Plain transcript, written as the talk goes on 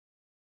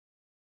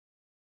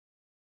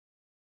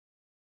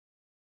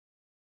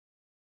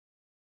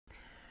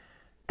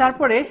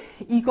তারপরে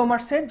ই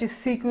কমার্সের যে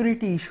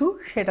সিকিউরিটি ইস্যু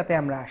সেটাতে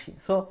আমরা আসি।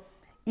 সো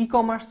ই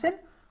কমার্সের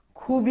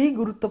খুবই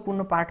গুরুত্বপূর্ণ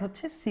পার্ট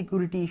হচ্ছে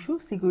সিকিউরিটি ইস্যু,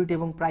 সিকিউরিটি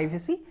এবং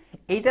প্রাইভেসি।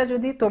 এইটা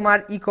যদি তোমার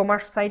ই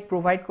কমার্স সাইট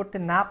প্রোভাইড করতে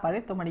না পারে,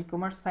 তোমার ই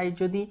কমার্স সাইট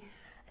যদি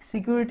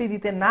সিকিউরিটি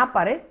দিতে না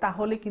পারে,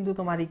 তাহলে কিন্তু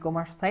তোমার ই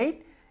কমার্স সাইট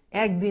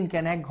একদিন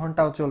কেন 1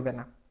 ঘন্টাও চলবে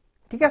না।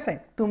 ঠিক আছে,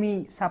 তুমি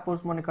সাপোজ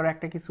মনে করো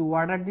একটা কিছু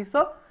অর্ডার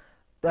দিছো,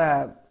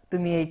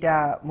 তুমি এইটা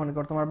মনে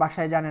করো তোমার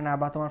বাসায় জানে না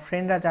বা তোমার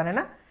ফ্রেন্ডরা জানে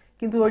না,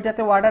 কিন্তু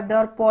ওইটাতে অর্ডার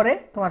দেওয়ার পরে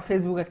তোমার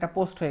ফেসবুকে একটা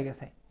পোস্ট হয়ে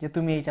গেছে যে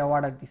তুমি এইটা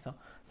অর্ডার দিছো,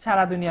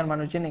 সারা দুনিয়ার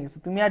মানুষ জেনে গেছে,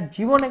 তুমি আর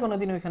জীবনে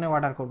কোনোদিন ওইখানে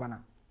অর্ডার করবা না।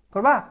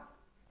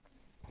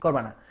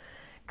 করবা না,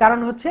 কারণ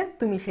হচ্ছে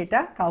তুমি সেটা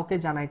কাউকে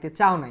জানাইতে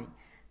চাও নাই।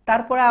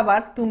 তারপরে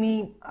আবার তুমি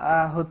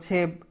হচ্ছে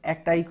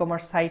একটা ই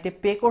কমার্স সাইটে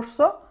পে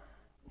করছো,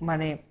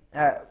 মানে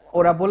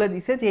ওরা বলে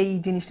দিছে যে এই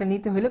জিনিসটা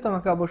নিতে হলে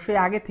তোমাকে অবশ্যই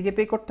আগে থেকে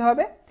পে করতে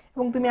হবে,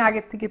 এবং তুমি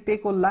আগের থেকে পে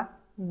করলা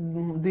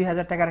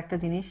 2000 টাকার একটা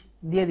জিনিস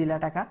দিয়ে দিলা,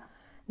 টাকা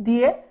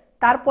দিয়ে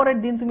তারপরের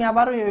দিন তুমি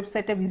আবার ওই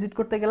ওয়েবসাইটে ভিজিট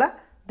করতে গেলা,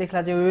 দেখলা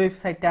যে ওই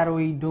ওয়েবসাইটটা আর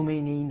ওই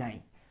ডোমেইনেই নাই,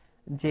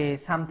 যে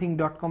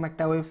something.com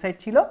একটা ওয়েবসাইট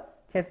ছিল,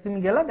 সেটা তুমি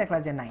গেলা দেখলা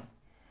যে নাই।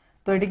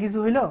 তো এটা কিছু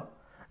হইলো?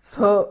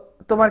 সো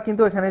তোমার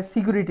কিন্তু এখানে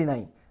সিকিউরিটি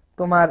নাই,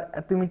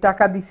 তুমি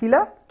টাকা দিছিলা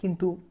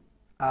কিন্তু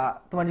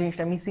তোমার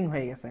জিনিসটা মিসিং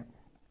হয়ে গেছে।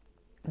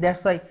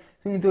 দ্যাটস ওয়াই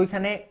তুমি কিন্তু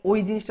ওইখানে ওই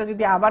জিনিসটা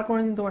যদি আবার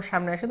কোনোদিন তোমার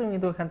সামনে আসে, তুমি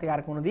কিন্তু ওইখান থেকে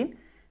আর কোনোদিন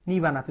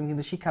নিবা না, তুমি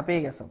কিন্তু শিক্ষা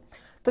পেয়ে গেছো।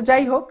 তো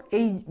যাই হোক,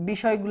 এই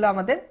বিষয়গুলো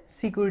আমাদের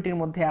সিকিউরিটির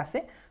মধ্যে আছে।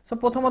 সো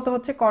প্রথমত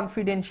হচ্ছে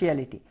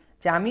কনফিডেন্সিয়ালিটি,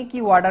 যে আমি কি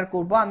অর্ডার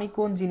করব, আমি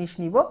কোন জিনিস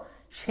নিব,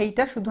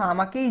 সেইটা শুধু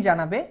আমাকেই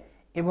জানাবে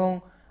এবং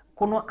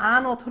কোনো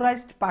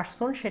আনঅথরাইজড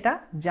পারসন সেটা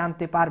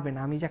জানতে পারবে না।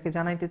 আমি যাকে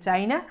জানাইতে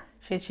চাই না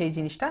সে সেই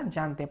জিনিসটা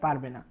জানতে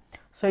পারবে না।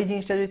 সো এই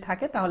জিনিসটা যদি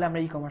থাকে তাহলে আমরা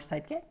ই কমার্স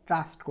সাইটকে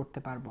ট্রাস্ট করতে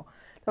পারবো।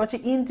 তারপর হচ্ছে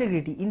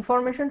integrity,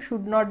 information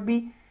should not be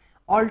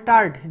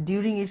altered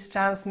during its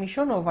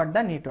transmission over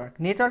the network.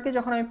 নেটওয়ার্কে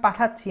যখন আমি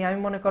পাঠাচ্ছি, আমি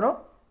মনে করো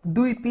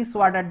 2 পিস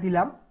অর্ডার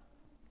দিলাম,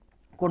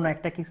 কোনো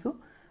একটা কিছু,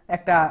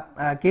 একটা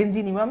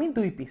গেঞ্জি নিব আমি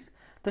 2 পিস,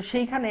 তো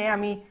সেইখানে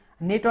আমি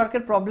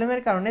নেটওয়ার্কের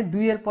প্রবলেমের কারণে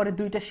 2 এর পরে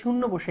 2টা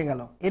শূন্য বসে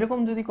গেল, এরকম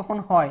যদি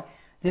কখনো হয়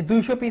যে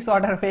 200 পিস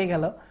অর্ডার হয়ে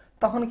গেল,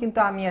 তখন কিন্তু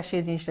আমি আর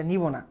সেই জিনিসটা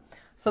নিব না।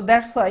 সো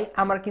দ্যাটস ওয়াই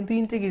আমার কিন্তু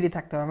ইন্টিগ্রিটি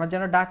থাকতে হবে, আমার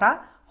যেন ডাটা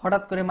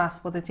হঠাৎ করে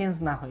মাঝপথে চেঞ্জ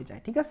না হয়ে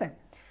যায়। ঠিক আছে,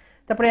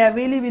 তারপরে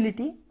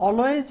অ্যাভেইলেবিলিটি,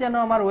 অলওয়েজ যেন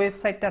আমার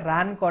ওয়েবসাইটটা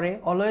রান করে,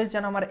 অলওয়েজ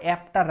যেন আমার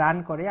অ্যাপটা রান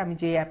করে, আমি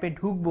যে অ্যাপে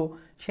ঢুকবো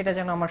সেটা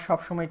যেন আমার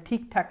সবসময়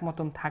ঠিকঠাক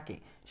মতন থাকে,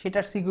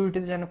 সেটার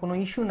সিকিউরিটিতে যেন কোনো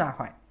ইস্যু না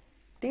হয়।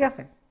 ঠিক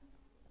আছে,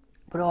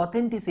 তারপরে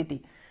অথেন্টিসিটি,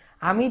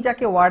 আমি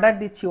যাকে অর্ডার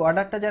দিচ্ছি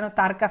অর্ডারটা যেন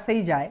তার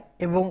কাছেই যায়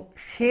এবং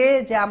সে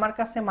যে আমার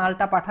কাছে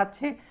মালটা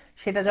পাঠাচ্ছে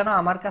সেটা যেন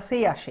আমার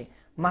কাছেই আসে,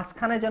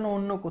 মাঝখানে যেন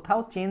অন্য কোথাও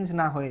চেঞ্জ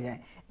না হয়ে যায়,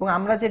 এবং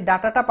আমরা যে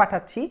ডাটাটা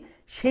পাঠাচ্ছি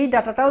সেই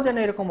ডাটাটাও যেন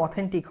এরকম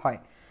অথেন্টিক হয়।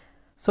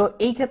 সো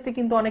এই ক্ষেত্রে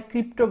কিন্তু অনেক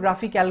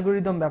ক্রিপ্টোগ্রাফিক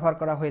অ্যালগোরিদম ব্যবহার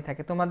করা হয়ে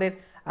থাকে। তোমাদের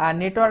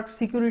নেটওয়ার্ক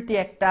সিকিউরিটি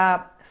একটা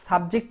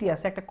সাবজেক্টই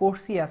আছে, একটা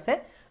কোর্সই আছে,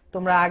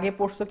 তোমরা আগে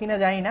পড়ছো কিনা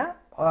জানি না,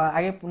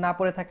 আগে না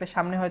পড়ে থাকলে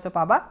সামনে হয়তো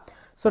পাবা।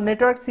 সো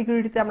নেটওয়ার্ক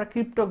সিকিউরিটিতে আমরা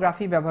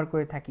ক্রিপ্টোগ্রাফি ব্যবহার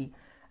করে থাকি,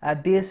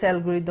 ডিএস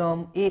অ্যালগোরিদম,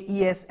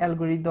 এইএস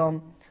অ্যালগোরিদম,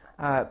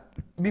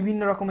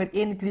 বিভিন্ন রকমের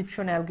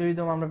এনক্রিপশন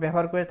অ্যালগোরিদম আমরা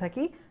ব্যবহার করে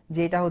থাকি,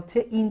 যেটা হচ্ছে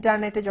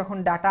ইন্টারনেটে যখন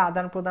ডাটা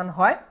আদান প্রদান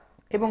হয়,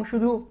 এবং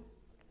শুধু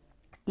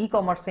ই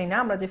কমার্সেই না,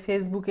 আমরা যে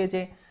ফেসবুকে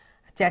যে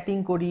চ্যাটিং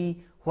করি,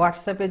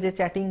 হোয়াটসঅ্যাপে যে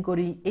চ্যাটিং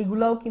করি,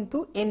 এগুলাও কিন্তু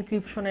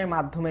এনক্রিপশনের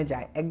মাধ্যমে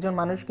যায়। একজন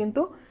মানুষ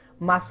কিন্তু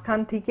মাঝখান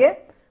থেকে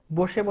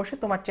বসে বসে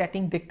তোমার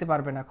চ্যাটিং দেখতে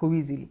পারবে না খুব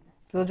ইজিলি।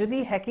 কেউ যদি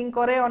হ্যাকিং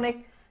করে, অনেক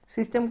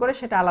সিস্টেম করে,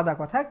 সেটা আলাদা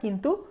কথা,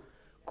 কিন্তু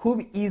খুব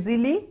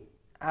ইজিলি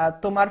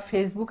তোমার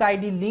ফেসবুক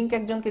আইডি লিঙ্ক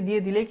একজনকে দিয়ে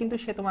দিলেই কিন্তু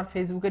সে তোমার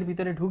ফেসবুকের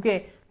ভিতরে ঢুকে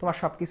তোমার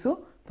সব কিছু,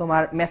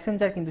 তোমার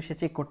মেসেঞ্জার কিন্তু সে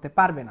চেক করতে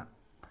পারবে না।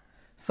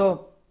 সো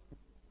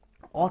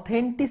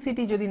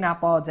অথেন্টিসিটি যদি না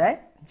পাওয়া যায়,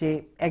 যে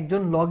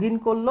একজন লগ ইন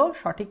করলো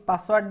সঠিক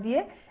পাসওয়ার্ড দিয়ে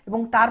এবং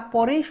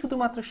তারপরেই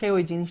শুধুমাত্র সে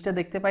ওই জিনিসটা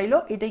দেখতে পাইলো,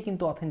 এটাই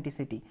কিন্তু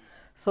অথেন্টিসিটি।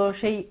 সো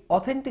সেই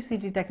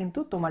অথেন্টিসিটিটা কিন্তু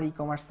তোমার ই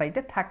কমার্স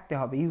সাইটে থাকতে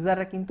হবে।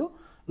 ইউজাররা কিন্তু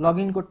লগ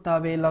ইন করতে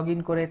হবে, লগ ইন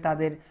করে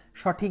তাদের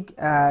সঠিক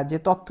যে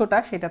তথ্যটা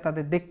সেটা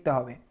তাদের দেখতে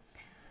হবে।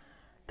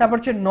 তারপর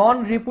হচ্ছে নন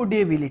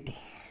রিপুডিয়েবিলিটি।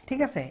 ঠিক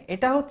আছে,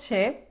 এটা হচ্ছে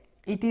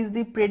it is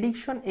the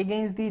prediction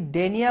against the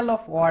Daniel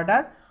of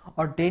order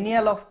or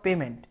Daniel of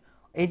payment.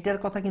 এইটার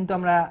কথা কিন্তু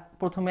আমরা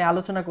প্রথমে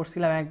আলোচনা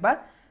করছিলাম একবার,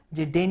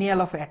 যে Daniel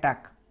of attack.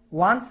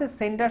 Once a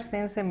sender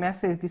sends A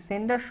message, the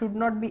sender should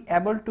not be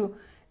able to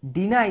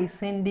deny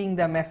sending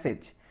the message.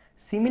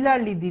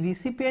 Similarly the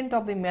recipient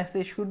of the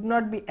message should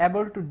not be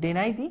able to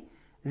deny the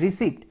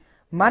receipt.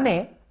 মানে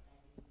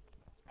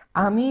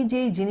আমি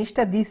যেই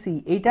জিনিসটা দিছি,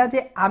 এইটা যে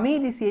আমিই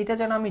দিছি, এইটা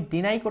যেন আমি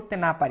ডিনাই করতে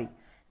না পারি।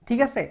 ঠিক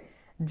আছে,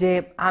 যে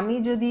আমি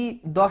যদি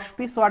 10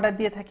 পিস অর্ডার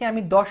দিয়ে থাকি,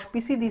 আমি 10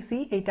 পিসই দিছি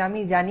এইটা আমি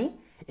জানি,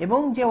 এবং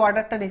যে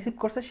অর্ডারটা রিসিভ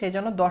করছে সে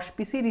যেন 10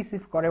 পিসই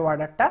রিসিভ করে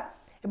অর্ডারটা,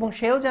 এবং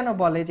সেও যেন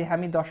বলে যে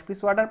আমি 10 পিস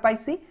অর্ডার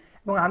পাইছি,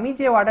 এবং আমি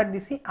যে অর্ডার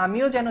দিছি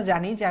আমিও যেন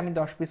জানি যে আমি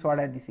 10 পিস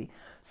অর্ডার দিছি।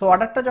 সো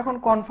অর্ডারটা যখন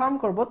কনফার্ম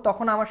করব,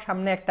 তখন আমার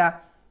সামনে একটা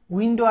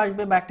উইন্ডো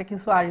আসবে বা একটা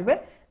কিছু আসবে,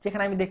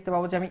 যেখানে আমি দেখতে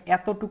পাবো যে আমি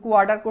এতটুকু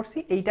অর্ডার করছি,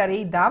 এইটার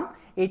এই দাম,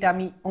 এইটা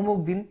আমি অমুক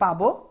দিন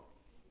পাবো,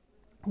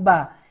 বা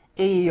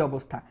এই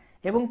অবস্থা।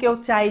 এবং কেউ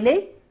চাইলেই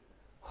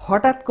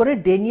হঠাৎ করে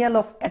ডেনিয়াল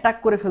অফ অ্যাটাক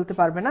করে ফেলতে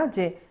পারবে না,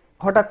 যে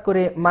হঠাৎ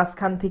করে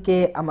মাঝখান থেকে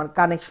আমার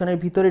কানেকশনের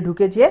ভিতরে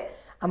ঢুকে যেয়ে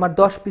আমার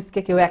 10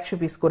 পিসকে কেউ 100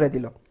 পিস করে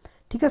দিল,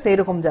 ঠিক আছে,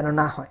 এরকম যেন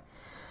না হয়।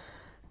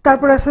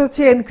 তারপরে আছে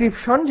হচ্ছে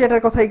এনক্রিপশন,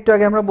 যেটার কথা একটু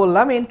আগে আমরা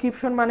বললাম।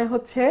 এনক্রিপশন মানে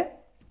হচ্ছে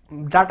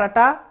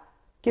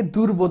ডাটাটাকে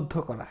দুর্বোধ্য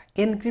করা।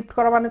 এনক্রিপ্ট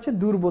করা মানে হচ্ছে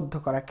দুর্বোধ্য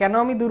করা। কেন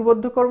আমি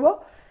দুর্বোধ্য করব?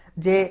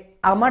 যে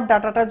আমার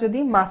ডাটাটা যদি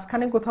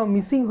মাঝখানে কোথাও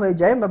মিসিং হয়ে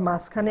যায় বা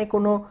মাঝখানে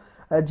কোনো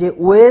যে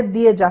ওয়ে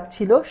দিয়ে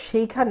যাচ্ছিল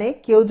সেইখানে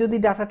কেউ যদি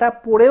ডাটাটা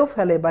পড়েও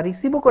ফেলে বা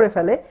রিসিভও করে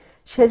ফেলে,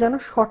 সে যেন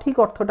সঠিক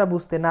অর্থটা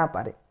বুঝতে না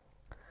পারে।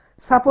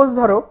 সাপোজ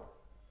ধরো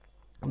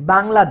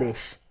বাংলাদেশ,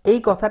 এই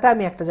কথাটা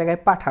আমি একটা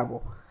জায়গায় পাঠাবো,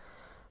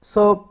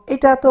 সো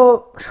এটা তো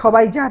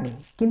সবাই জানে,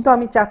 কিন্তু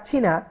আমি চাচ্ছি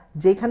না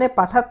যেখানে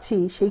পাঠাচ্ছি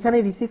সেইখানে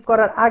রিসিভ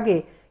করার আগে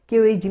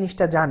কেউ এই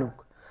জিনিসটা জানুক।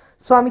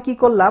 সো আমি কি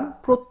করলাম,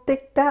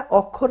 প্রত্যেকটা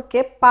অক্ষরকে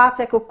 5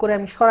 একক করে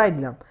আমি সরাই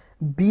দিলাম।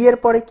 বি এর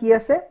পরে কি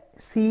আছে,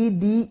 C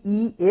D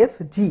E F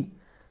G,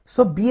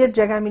 so B এর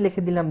জায়গায় আমি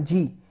লিখে দিলাম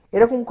জি।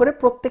 এরকম করে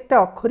প্রত্যেকটা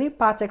অক্ষরই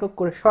 5 একক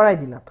করে সরাই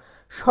দিলাম।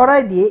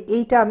 সরাই দিয়ে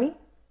এইটা আমি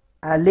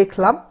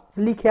লিখলাম,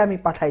 লিখে আমি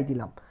পাঠাই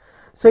দিলাম।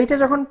 সো এইটা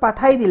যখন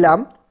পাঠাই দিলাম,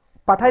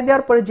 পাঠাই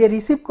দেওয়ার পরে যে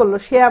রিসিভ করলো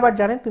সে আবার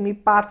জানে তুমি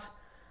 5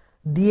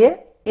 দিয়ে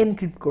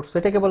এনক্রিপ্ট করছো,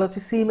 এটাকে বলা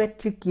হচ্ছে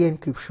সিমেট্রিক কি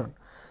এনক্রিপশন।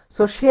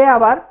 সো সে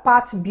আবার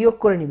 5 বিয়োগ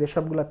করে নিবে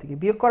সবগুলা থেকে।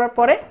 বিয়োগ করার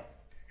পরে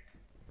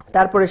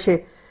তারপরে সে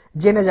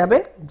জেনে যাবে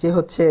যে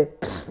হচ্ছে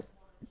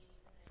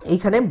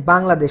এইখানে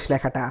বাংলাদেশ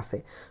লেখাটা আছে।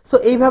 সো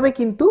এইভাবে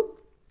কিন্তু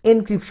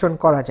এনক্রিপশন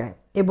করা যায়।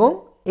 এবং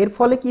এর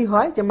ফলে কি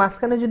হয়, যে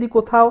মাঝখানে যদি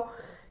কোথাও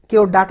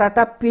কেউ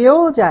ডাটাটা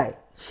পেয়েও যায়,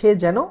 সে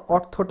যেন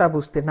অর্থটা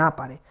বুঝতে না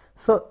পারে।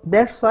 সো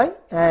দ্যাটস ওয়াই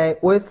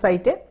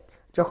ওয়েবসাইটে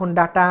যখন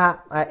ডাটা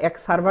এক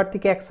সার্ভার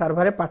থেকে এক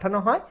সার্ভারে পাঠানো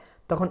হয়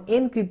তখন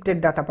এনক্রিপ্টেড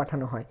ডাটা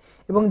পাঠানো হয়।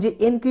 এবং যে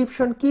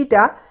এনক্রিপশন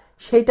কিটা,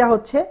 সেইটা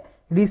হচ্ছে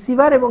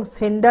রিসিভার এবং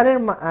সেন্ডারের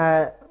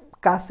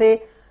কাছে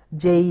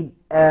যেই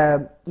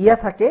ইয়া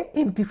থাকে,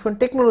 এনক্রিপশন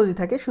টেকনোলজি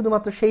থাকে,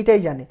 শুধুমাত্র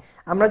সেইটাই জানে।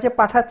 আমরা যে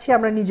পাঠাচ্ছি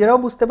আমরা নিজেরাও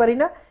বুঝতে পারি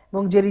না,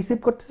 এবং যে রিসিভ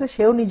করতেছে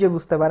সেও নিজে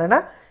বুঝতে পারে না,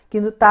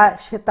 কিন্তু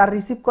সে তার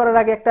রিসিভ করার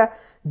আগে একটা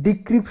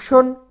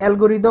ডিক্রিপশন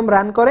অ্যালগোরিদম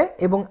রান করে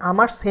এবং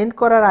আমার সেন্ড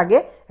করার আগে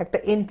একটা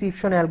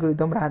এনক্রিপশন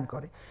অ্যালগোরিদম রান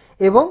করে,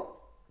 এবং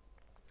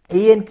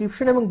এই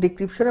এনক্রিপশন এবং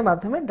ডিক্রিপশনের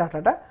মাধ্যমে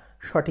ডাটাটা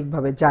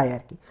সঠিকভাবে যায়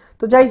আর কি।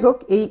 তো যাই হোক,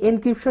 এই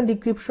এনক্রিপশন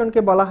ডিক্রিপশনকে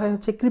বলা হয়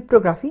হচ্ছে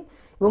ক্রিপ্টোগ্রাফি,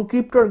 এবং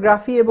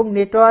ক্রিপ্টোগ্রাফি এবং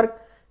নেটওয়ার্ক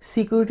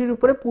সিকিউরিটির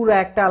উপরে পুরো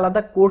একটা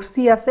আলাদা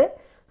কোর্সই আছে।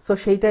 সো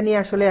সেইটা নিয়ে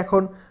আসলে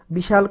এখন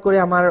বিশাল করে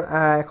আমার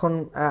এখন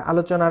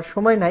আলোচনার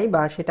সময় নাই,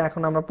 বা সেটা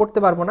এখন আমরা পড়তে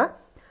পারবো না।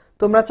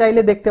 তোমরা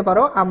চাইলে দেখতে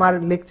পারো, আমার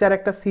লেকচার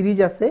একটা সিরিজ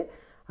আছে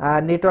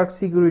নেটওয়ার্ক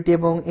সিকিউরিটি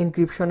এবং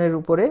এনক্রিপশনের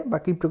উপরে বা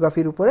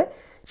ক্রিপ্টোগ্রাফির উপরে,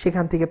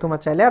 সেখান থেকে তোমরা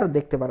চাইলে আরও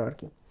দেখতে পারো আর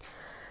কি।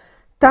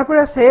 তারপরে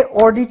আছে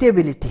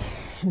অডিটেবিলিটি।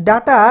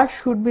 Data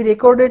should be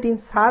recorded in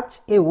such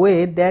a way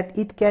that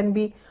it can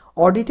be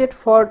audited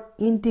for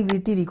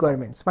integrity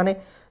requirements. মানে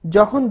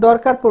যখন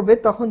দরকার পড়বে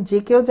তখন যে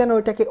কেউ যেন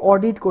ওইটাকে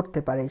অডিট করতে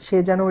পারে, সে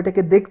যেন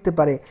ওইটাকে দেখতে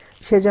পারে,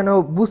 সে যেন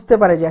বুঝতে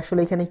পারে যে আসলে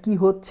এখানে কি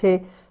হচ্ছে,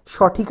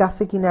 সঠিক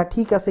আছে কিনা,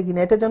 ঠিক আছে কিনা,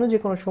 এটা যেন যে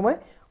কোনো সময়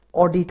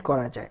অডিট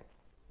করা যায়।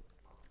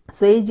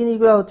 সো এই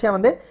জিনিসগুলো হচ্ছে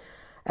আমাদের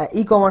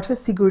ই কমার্সের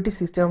সিকিউরিটি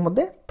সিস্টেমের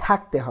মধ্যে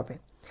থাকতে হবে।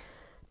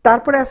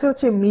 তারপরে আছে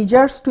হচ্ছে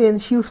মেজার্স টু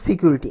এনশিওর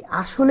সিকিউরিটি।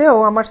 আসলেও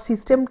আমার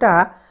সিস্টেমটা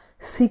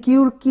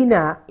সিকিউর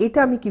কিনা এটা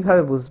আমি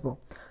কিভাবে বুঝবো?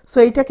 সো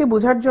এইটাকে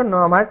বোঝার জন্য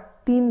আমার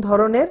 3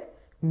 ধরনের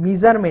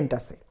মেজারমেন্ট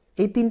আছে।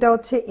 এই 3টা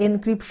হচ্ছে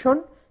এনক্রিপশন,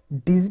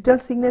 ডিজিটাল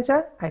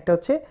সিগনেচার, একটা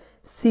হচ্ছে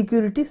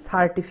সিকিউরিটি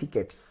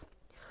সার্টিফিকেটস।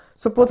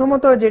 সো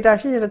প্রথমত যেটা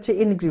আসে সেটা হচ্ছে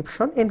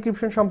এনক্রিপশন।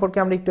 এনক্রিপশন সম্পর্কে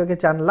আমরা একটু আগে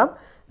জানলাম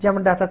যে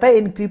আমার ডাটাটা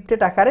এনক্রিপ্টেড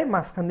আকারে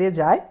মাঝখান দিয়ে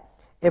যায়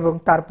এবং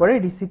তারপরে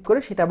রিসিভ করে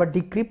সেটা আবার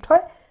ডিক্রিপ্ট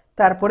হয়,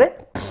 তারপরে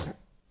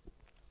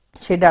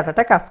সেই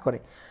ডাটাটা কাজ করে।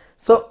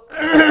 সো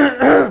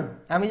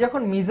আমি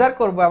যখন মেজার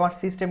করব আমার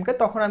সিস্টেমকে,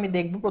 তখন আমি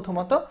দেখব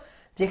প্রথমত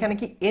যেখানে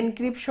কি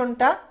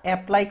এনক্রিপশনটা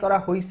অ্যাপ্লাই করা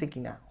হয়েছে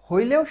কিনা,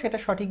 হইলেও সেটা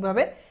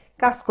সঠিকভাবে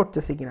কাজ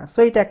করতেছে কিনা। সো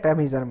এটা একটা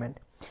মেজারমেন্ট।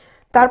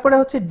 তারপরে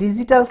হচ্ছে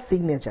ডিজিটাল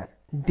সিগনেচার।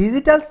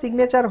 ডিজিটাল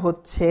সিগনেচার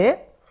হচ্ছে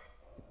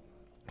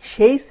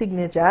সেই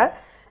সিগনেচার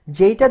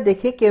যেইটা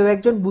দেখে কেউ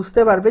একজন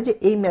বুঝতে পারবে যে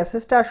এই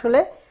মেসেজটা আসলে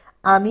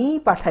আমিই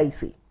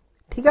পাঠাইছি,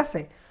 ঠিক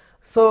আছে।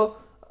 সো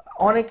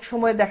অনেক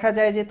সময় দেখা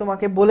যায় যে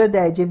তোমাকে বলে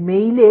দেয় যে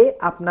মেইলে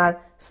আপনার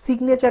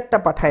সিগনেচারটা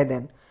পাঠায়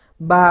দেন,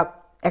 বা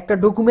একটা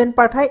ডকুমেন্ট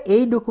পাঠায়,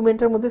 এই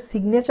ডকুমেন্টের মধ্যে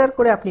সিগনেচার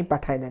করে আপনি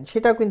পাঠায় দেন,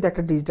 সেটাও কিন্তু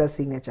একটা ডিজিটাল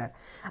সিগনেচার।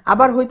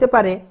 আবার হইতে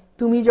পারে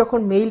তুমি যখন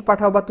মেইল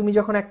পাঠাও বা তুমি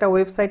যখন একটা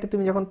ওয়েবসাইটে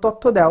তুমি যখন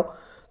তথ্য দাও,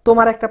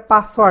 তোমার একটা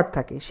পাসওয়ার্ড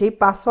থাকে, সেই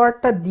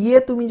পাসওয়ার্ডটা দিয়ে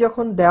তুমি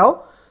যখন দাও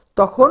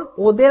তখন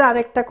ওদের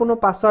আরেকটা কোনো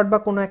পাসওয়ার্ড বা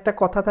কোনো একটা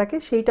কথা থাকে,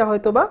 সেইটা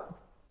হয়তো বা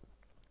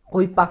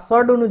ওই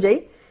পাসওয়ার্ড অনুযায়ী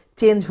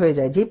চেঞ্জ হয়ে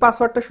যায়, যেই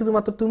পাসওয়ার্ডটা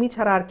শুধুমাত্র তুমি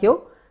ছাড়া আর কেউ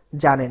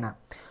জানে না।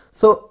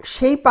 সো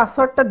সেই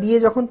পাসওয়ার্ডটা দিয়ে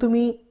যখন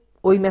তুমি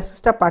ওই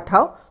মেসেজটা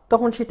পাঠাও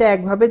তখন সেটা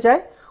একভাবে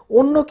যায়,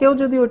 অন্য কেউ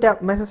যদি ওইটা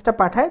মেসেজটা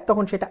পাঠায়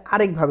তখন সেটা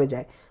আরেকভাবে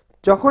যায়।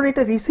 যখন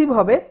এটা রিসিভ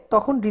হবে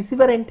তখন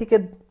রিসিভার এন্ড থেকে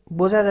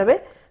বোঝা যাবে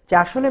যে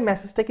আসলে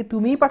মেসেজটা কি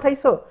তুমিই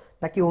পাঠাইছো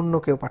নাকি অন্য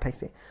কেউ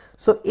পাঠাইছে।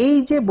 সো এই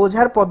যে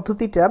বোঝার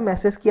পদ্ধতিটা,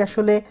 মেসেজ কি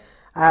আসলে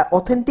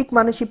অথেন্টিক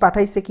মানুষই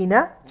পাঠাইছে কিনা,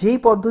 যেই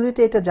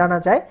পদ্ধতিতে এটা জানা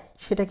যায়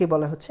সেটাকে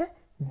বলা হচ্ছে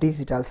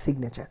ডিজিটাল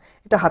সিগনেচার।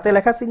 এটা হাতে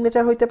লেখা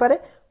সিগনেচার হইতে পারে,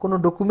 কোনো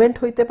ডকুমেন্ট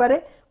হইতে পারে,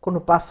 কোনো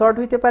পাসওয়ার্ড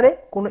হইতে পারে,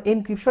 কোনো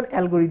এনক্রিপশন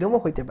অ্যালগোরিদমও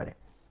হইতে পারে।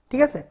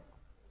 ঠিক আছে,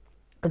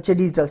 হচ্ছে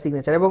ডিজিটাল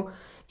সিগনেচার। এবং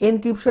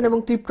এনক্রিপশন এবং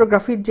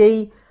ক্রিপ্টোগ্রাফির যেই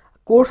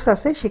কোর্স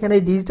আছে সেখানে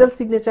ডিজিটাল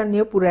সিগনেচার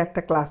নিয়ে পুরো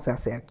একটা ক্লাস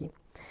আছে আর কি।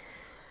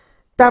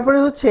 তারপরে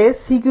হচ্ছে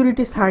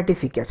সিকিউরিটি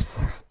সার্টিফিকেটস।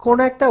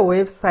 কোনো একটা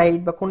ওয়েবসাইট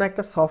বা কোনো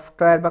একটা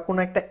সফটওয়্যার বা কোনো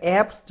একটা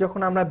অ্যাপস যখন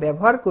আমরা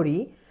ব্যবহার করি,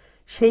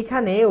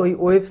 সেইখানে ওই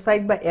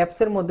ওয়েবসাইট বা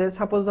অ্যাপসের মধ্যে,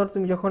 সাপোজ ধর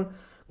তুমি যখন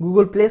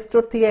গুগল প্লে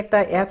স্টোর থেকে একটা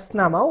অ্যাপস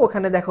নামাও,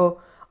 ওখানে দেখো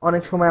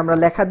অনেক সময় আমরা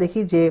লেখা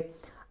দেখি যে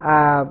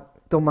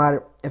তোমার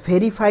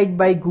ভেরিফাইড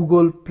বাই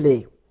গুগল প্লে,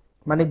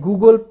 মানে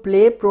গুগল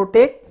প্লে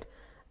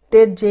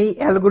প্রোটেক্টেড যেই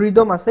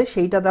অ্যালগোরিদম আছে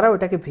সেইটা দ্বারা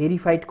ওটাকে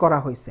ভেরিফাইড করা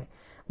হয়েছে।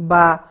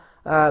 বা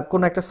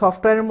কোনো একটা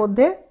সফটওয়্যারের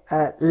মধ্যে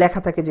লেখা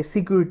থাকে যে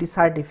সিকিউরিটি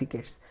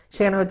সার্টিফিকেটস,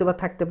 সেখানে হয়তো বা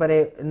থাকতে পারে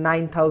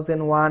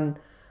 9001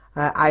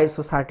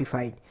 ISO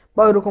সার্টিফাইড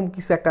বা ওইরকম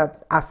কিছু একটা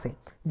আছে,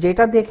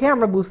 যেটা দেখে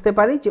আমরা বুঝতে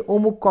পারি যে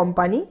অমুক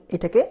কোম্পানি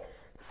এটাকে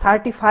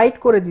সার্টিফাইড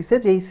করে দিছে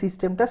যে এই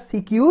সিস্টেমটা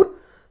সিকিউর।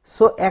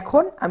 সো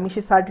এখন আমি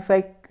সেই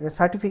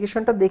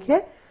সার্টিফিকেশনটা দেখে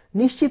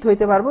নিশ্চিত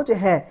হইতে পারবো যে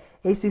হ্যাঁ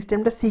এই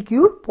সিস্টেমটা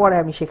সিকিউর, পরে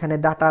আমি সেখানে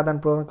ডাটা আদান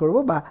প্রদান করব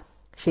বা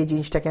সেই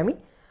জিনিসটাকে আমি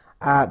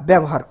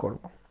ব্যবহার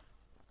করব।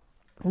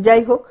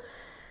 যাই হোক,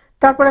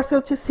 তারপর আছে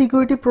হচ্ছে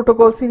সিকিউরিটি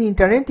প্রোটোকলস ইন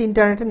ইন্টারনেট।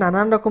 ইন্টারনেটে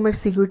নানান রকমের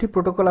সিকিউরিটি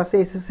প্রোটোকল আছে,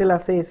 SSL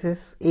আছে,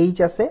 SSH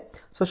আছে।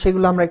 সো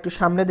সেগুলো আমরা একটু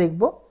সামনে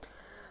দেখব।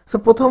 সো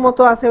প্রথমত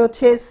আছে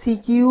হচ্ছে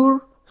সিকিউর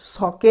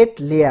সকেট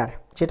লেয়ার,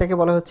 যেটাকে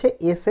বলা হচ্ছে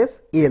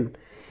SSL।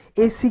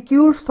 এই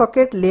সিকিউর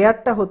সকেট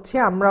লেয়ারটা হচ্ছে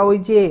আমরা ওই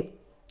যে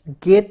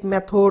গেট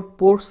মেথড,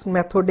 পোস্ট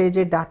মেথডে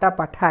যে ডাটা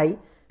পাঠাই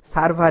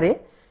সার্ভারে,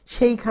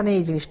 সেইখানে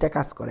এই জিনিসটা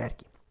কাজ করে আর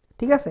কি।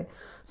 ঠিক আছে,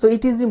 so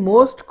it is the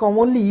most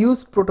commonly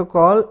used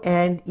protocol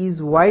and is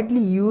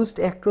widely used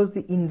across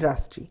the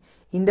industry.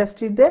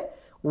 ইন্ডাস্ট্রিতে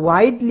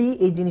ওয়াইডলি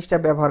এই জিনিসটা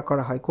ব্যবহার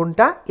করা হয়,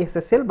 কোনটা?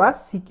 SSL বা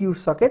সিকিউর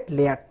সকেট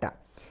লেয়ারটা।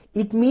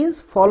 It means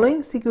following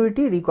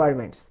security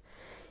requirements.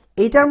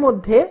 এইটার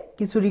মধ্যে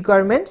কিছু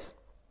রিকোয়ারমেন্টস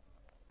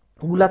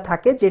গুলা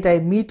থাকে যেটা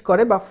মিট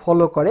করে বা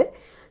ফলো করে,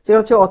 যেটা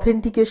হচ্ছে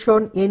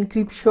অথেন্টিকেশন,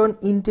 এনক্রিপশন,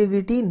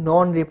 ইন্টিগ্রিটি,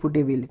 নন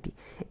রেপুটেবিলিটি।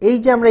 এই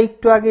যে আমরা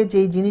একটু আগে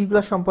যেই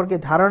জিনিসগুলো সম্পর্কে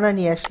ধারণা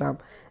নিয়ে আসলাম,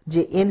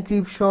 যে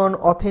এনক্রিপশন,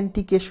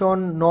 অথেন্টিকেশন,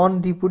 নন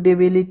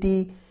রিপুটেবিলিটি,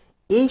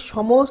 এই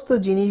সমস্ত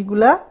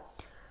জিনিসগুলা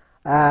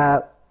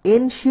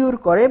এনশিওর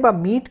করে বা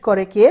মিট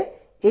করে কে?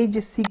 এই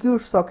যে সিকিউর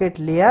সকেট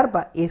লেয়ার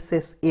বা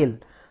SSL।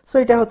 সো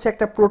এটা হচ্ছে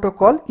একটা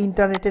প্রোটোকল।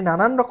 ইন্টারনেটে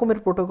নানান রকমের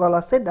প্রোটোকল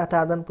আছে ডাটা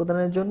আদান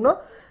প্রদানের জন্য,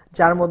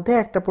 যার মধ্যে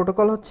একটা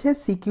প্রোটোকল হচ্ছে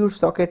সিকিউর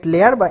সকেট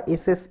লেয়ার বা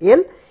SSL।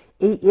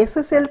 এই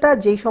SSLটা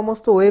যেই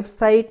সমস্ত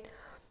ওয়েবসাইট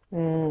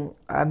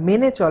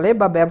মেনে চলে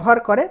বা ব্যবহার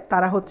করে,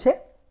 তারা হচ্ছে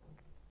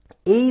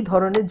এই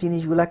ধরনের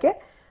জিনিসগুলোকে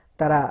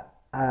তারা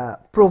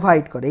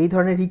প্রোভাইড করে, এই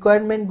ধরনের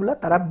রিকোয়ারমেন্টগুলো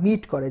তারা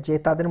মিট করে, যে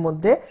তাদের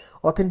মধ্যে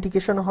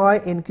অথেন্টিকেশন হয়,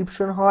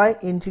 এনক্রিপশন হয়,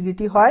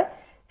 ইন্টিগ্রিটি হয়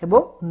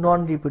এবং নন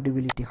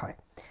রিপিটেবিলিটি হয়।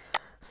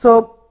 সো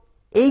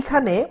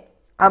এইখানে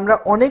আমরা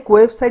অনেক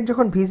ওয়েবসাইট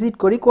যখন ভিজিট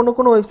করি, কোনো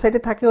কোনো ওয়েবসাইটে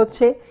থাকে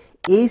হচ্ছে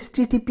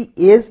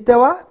HTTPS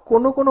দেওয়া,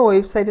 কোনো কোনো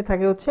ওয়েবসাইটে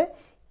থাকে হচ্ছে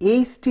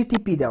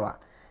HTTP দেওয়া।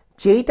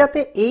 যেইটাতে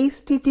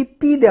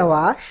HTTP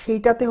দেওয়া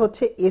সেইটাতে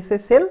হচ্ছে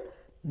SSL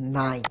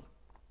নাই।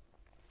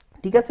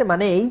 ঠিক আছে,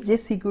 মানে এই যে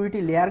সিকিউরিটি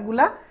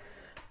লেয়ারগুলা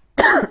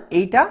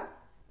এইটা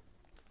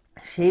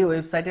সেই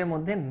ওয়েবসাইটের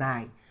মধ্যে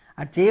নাই,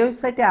 আর যে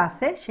ওয়েবসাইটে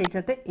আছে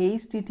সেইটাতে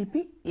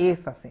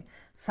HTTPS আছে।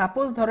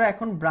 সাপোজ ধরো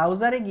এখন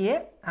ব্রাউজারে গিয়ে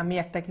আমি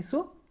একটা কিছু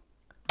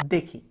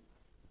দেখি,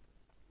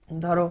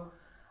 ধরো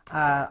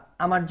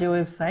আমার যে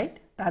ওয়েবসাইট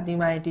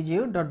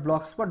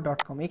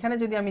tajim.iitju.blogspot.com, এখানে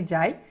যদি আমি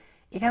যাই,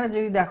 এখানে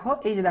যদি দেখো,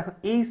 এই যে দেখো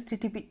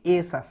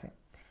HTTPS আছে।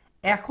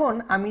 এখন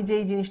আমি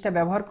যেই জিনিসটা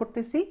ব্যবহার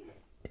করতেছি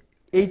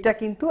এইটা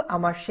কিন্তু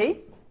আমার সেই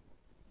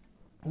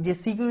যে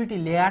সিকিউরিটি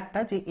লেয়ারটা,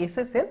 যে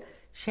SSL,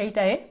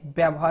 সেইটাই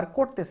ব্যবহার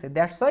করতেছে,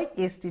 দ্যাটস ওয়াই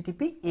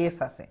HTTPS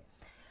আছে।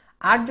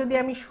 আর যদি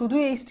আমি শুধু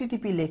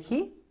HTTP লিখি,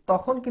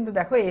 তখন কিন্তু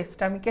দেখো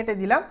এসটা আমি কেটে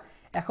দিলাম,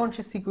 এখন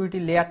সে সিকিউরিটি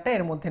লেয়ারটা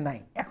এর মধ্যে নাই,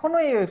 এখনো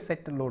এই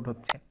ওয়েবসাইটটা লোড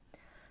হচ্ছে।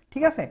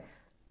 ঠিক আছে,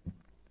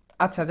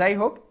 আচ্ছা যাই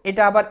হোক,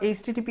 এটা আবার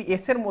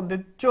HTTPS এর মধ্যে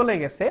চলে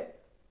গেছে।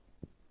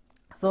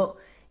 সো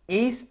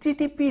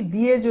HTTP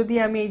দিয়ে যদি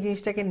আমি এই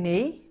জিনিসটাকে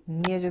নেই,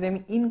 নিয়ে যদি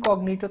আমি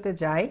ইনকগনিটোতে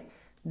যাই,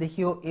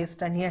 দেখিও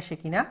এসটা নিয়ে আসে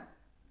কিনা,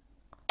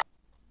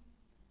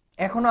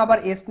 এখনো আবার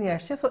এস নিয়ে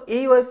আসছে। সো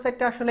এই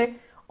ওয়েবসাইটটা আসলে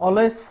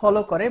অলওয়েজ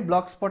ফলো করে,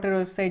 ব্লগস্পটের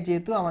ওয়েবসাইট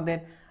যেহেতু আমাদের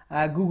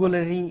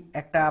গুগলেরই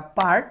একটা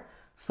পার্ট,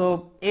 সো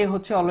এ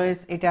হচ্ছে অলওয়েজ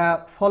এটা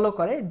ফলো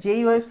করে।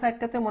 যেই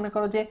ওয়েবসাইটটাতে মনে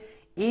করো যে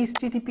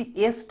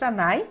HTTPSটা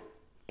নাই,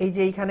 এই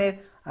যে এইখানের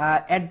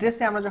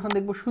অ্যাড্রেসে আমরা যখন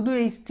দেখব শুধু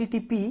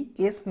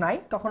HTTPS নাই,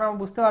 তখন আমরা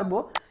বুঝতে পারবো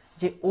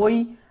যে ওই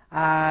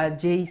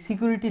যেই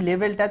সিকিউরিটি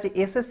লেভেলটা, যে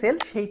SSL,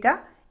 সেইটা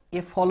এ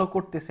ফলো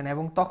করতেছে না,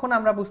 এবং তখন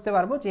আমরা বুঝতে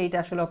পারবো যে এটা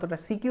আসলে অতটা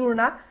সিকিউর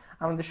না,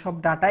 আমাদের সব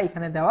ডাটা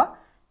এখানে দেওয়া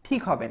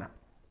ঠিক হবে না।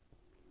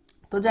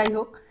 তো যাই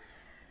হোক,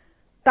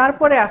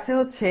 তারপরে আছে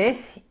হচ্ছে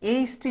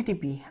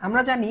এইচটিটিপি।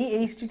 আমরা জানি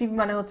এইচটিটিপি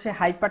মানে হচ্ছে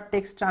হাইপার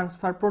টেক্সট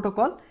ট্রান্সফার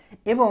প্রোটোকল,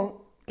 এবং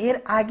এর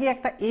আগে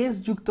একটা এস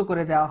যুক্ত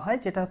করে দেওয়া হয়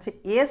যেটা হচ্ছে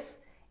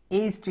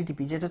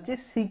এইচটিটিপি, যেটা হচ্ছে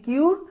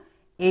সিকিউর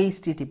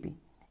এইচটিটিপি।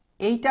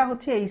 এইটা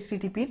হচ্ছে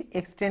এইচটিটিপির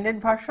এক্সটেন্ডেড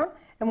ভার্সন,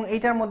 এবং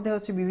এইটার মধ্যে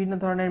হচ্ছে বিভিন্ন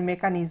ধরনের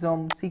মেকানিজম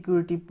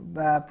সিকিউরিটি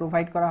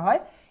প্রোভাইড করা হয়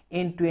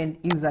এন্ড টু এন্ড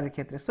ইউজারের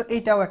ক্ষেত্রে। সো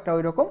এইটাও একটা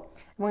ওই রকম,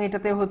 এবং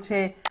এটাতে হচ্ছে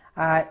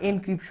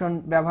এনক্রিপশন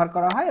ব্যবহার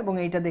করা হয়, এবং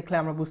এইটা দেখলে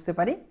আমরা বুঝতে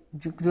পারি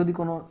যদি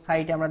কোনো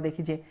সাইটে আমরা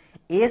দেখি যে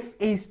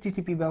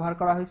এইচটিটিপি ব্যবহার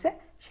করা হয়েছে,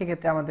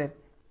 সেক্ষেত্রে আমাদের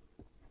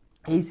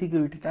এই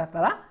সিকিউরিটিটা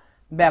তারা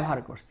ব্যবহার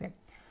করছে।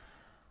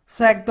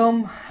 সো একদম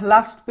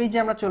লাস্ট পেজে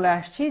আমরা চলে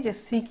আসছি যে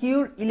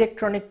সিকিউর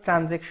ইলেকট্রনিক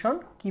ট্রানজ্যাকশন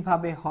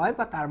কিভাবে হয়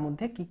বা তার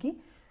মধ্যে কি কি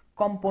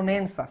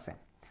কম্পোনেন্টস আছে।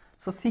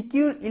 সো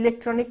সিকিউর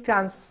ইলেকট্রনিক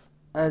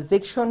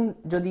ট্রানজ্যাকশন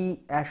যদি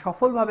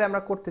সফলভাবে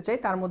আমরা করতে চাই,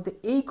 তার মধ্যে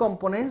এই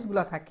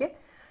কম্পোনেন্টসগুলো থাকে,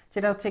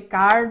 যেটা হচ্ছে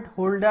card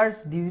holders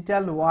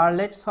digital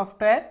wallet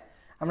software.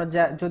 আমরা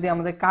যদি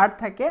আমাদের কার্ড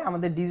থাকে,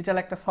 আমাদের ডিজিটাল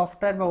একটা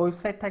সফটওয়্যার বা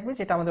ওয়েবসাইট থাকবে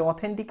যেটা আমাদের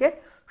অথেন্টিকেট,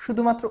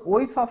 শুধুমাত্র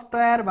ওই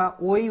সফটওয়্যার বা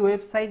ওই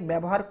ওয়েবসাইট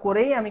ব্যবহার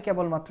করেই আমি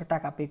কেবলমাত্র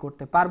টাকা পে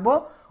করতে পারবো,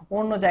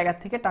 অন্য জায়গা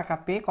থেকে টাকা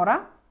পে করা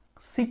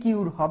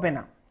সিকিউর হবে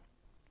না,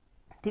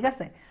 ঠিক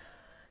আছে।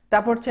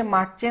 তারপর হচ্ছে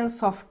মার্চেন্ট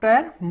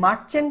সফটওয়্যার।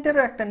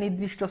 মার্চেন্টেরও একটা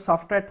নির্দিষ্ট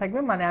সফটওয়্যার থাকবে,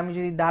 মানে আমি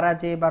যদি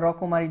দারাজে বা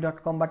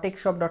রকমারি.com বা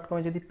টেকশপ.com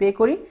যদি পে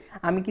করি,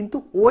 আমি কিন্তু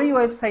ওই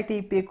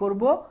ওয়েবসাইটেই পে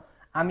করব,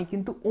 আমি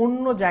কিন্তু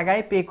অন্য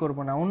জায়গায় পে করব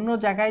না। অন্য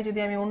জায়গায় যদি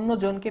আমি অন্য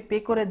জনকে পে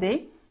করে দেই,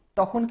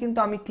 তখন কিন্তু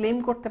আমি ক্লেম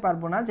করতে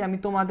পারবো না যে আমি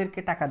তোমাদেরকে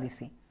টাকা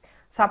দিছি।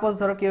 সাপোজ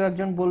ধরো কেউ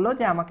একজন বলল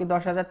যে আমাকে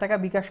 10,000 টাকা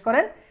বিকাশ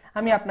করেন,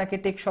 আমি আপনাকে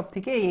টেকশপ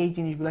থেকে এই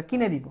জিনিসগুলো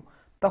কিনে দিব,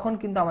 তখন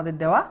কিন্তু আমাদের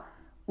দেওয়া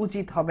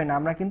উচিত হবে না।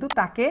 আমরা কিন্তু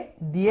তাকে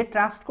দিয়ে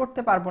ট্রাস্ট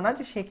করতে পারবো না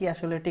যে সে কি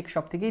আসলে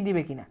টেকশপ থেকেই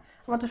দিবে কিনা,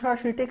 আমরা তো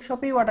সরাসরি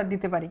টেকশপেই অর্ডার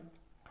দিতে পারি।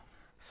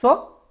 সো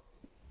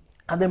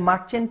আমাদের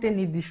মার্চেন্টের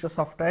নির্দিষ্ট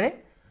সফটওয়্যারে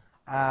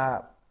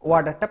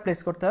অর্ডারটা প্লেস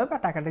করতে হবে বা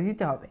টাকাটা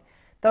দিতে হবে।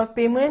 তারপর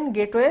পেমেন্ট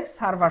গেটওয়ে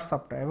সার্ভার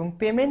সফটওয়্যার, এবং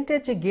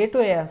পেমেন্টের যে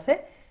গেটওয়ে আছে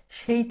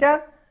সেইটার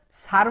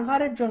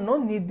সার্ভারের জন্য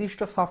নির্দিষ্ট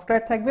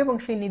সফটওয়্যার থাকবে, এবং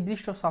সেই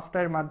নির্দিষ্ট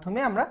সফটওয়্যারের মাধ্যমে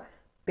আমরা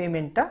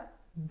পেমেন্টটা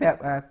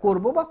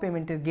করব বা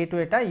পেমেন্টের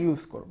গেটওয়েটা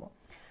ইউজ করব।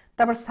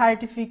 তারপর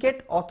সার্টিফিকেট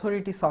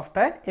অথরিটি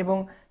সফটওয়্যার, এবং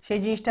সেই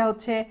জিনিসটা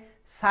হচ্ছে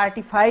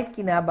সার্টিফাইড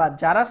কিনা বা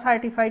যারা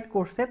সার্টিফাইড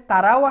করছে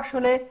তারাও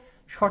আসলে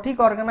সঠিক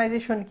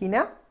অর্গানাইজেশন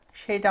কিনা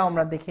সেটাও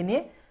আমরা দেখে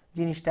নিয়ে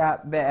জিনিসটা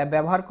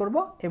ব্যবহার করব,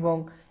 এবং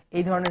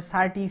এই ধরনের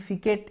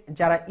সার্টিফিকেট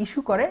যারা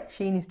ইস্যু করে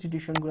সেই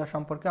ইনস্টিটিউশনগুলো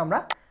সম্পর্কে আমরা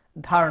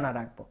ধারণা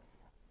রাখব।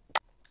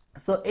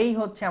 সো এই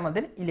হচ্ছে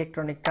আমাদের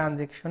ইলেকট্রনিক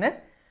ট্রানজ্যাকশনের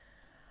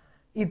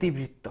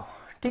ইতিবৃত্ত,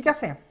 ঠিক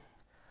আছে।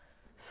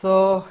 সো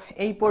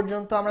এই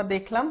পর্যন্ত আমরা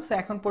দেখলাম। সো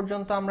এখন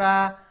পর্যন্ত আমরা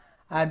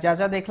যা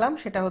যা দেখলাম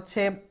সেটা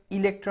হচ্ছে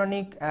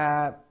ইলেকট্রনিক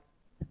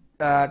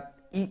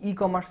ই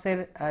কমার্সের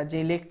যে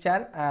লেকচার,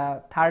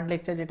 থার্ড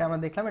লেকচার যেটা আমরা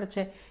দেখলাম, এটা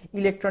হচ্ছে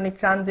ইলেকট্রনিক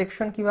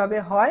ট্রানজ্যাকশন কিভাবে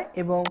হয়,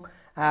 এবং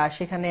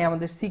সেখানে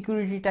আমাদের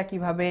সিকিউরিটিটা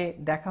কিভাবে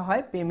দেখা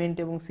হয়, পেমেন্ট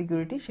এবং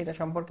সিকিউরিটি, সেটা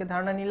সম্পর্কে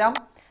ধারণা নিলাম।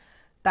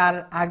 তার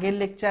আগের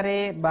লেকচারে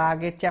বা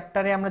আগের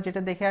চ্যাপ্টারে আমরা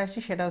যেটা দেখে আসছি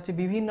সেটা হচ্ছে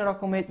বিভিন্ন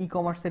রকমের ই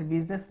কমার্সের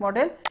বিজনেস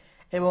মডেল,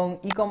 এবং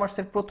ই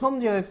কমার্সের প্রথম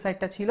যে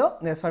ওয়েবসাইটটা ছিল,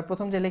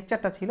 প্রথম যে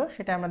লেকচারটা ছিল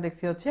সেটা আমরা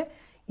দেখছি হচ্ছে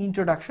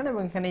ইন্ট্রোডাকশন,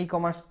 এবং এখানে ই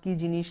কমার্স কি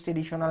জিনিস,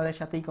 ট্রেডিশনালের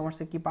সাথে ই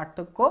কমার্সের কি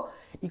পার্থক্য,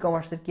 ই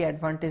কমার্সের কি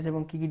অ্যাডভান্টেজ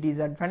এবং কি কি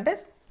ডিসঅ্যাডভান্টেজ,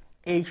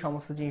 এই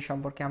সমস্ত জিনিস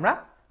সম্পর্কে আমরা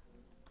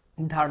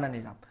ধারণা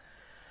নিলাম।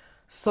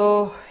 সো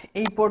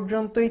এই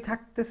পর্যন্তই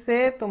থাকতেছে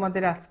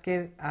তোমাদের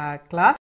আজকের ক্লাস।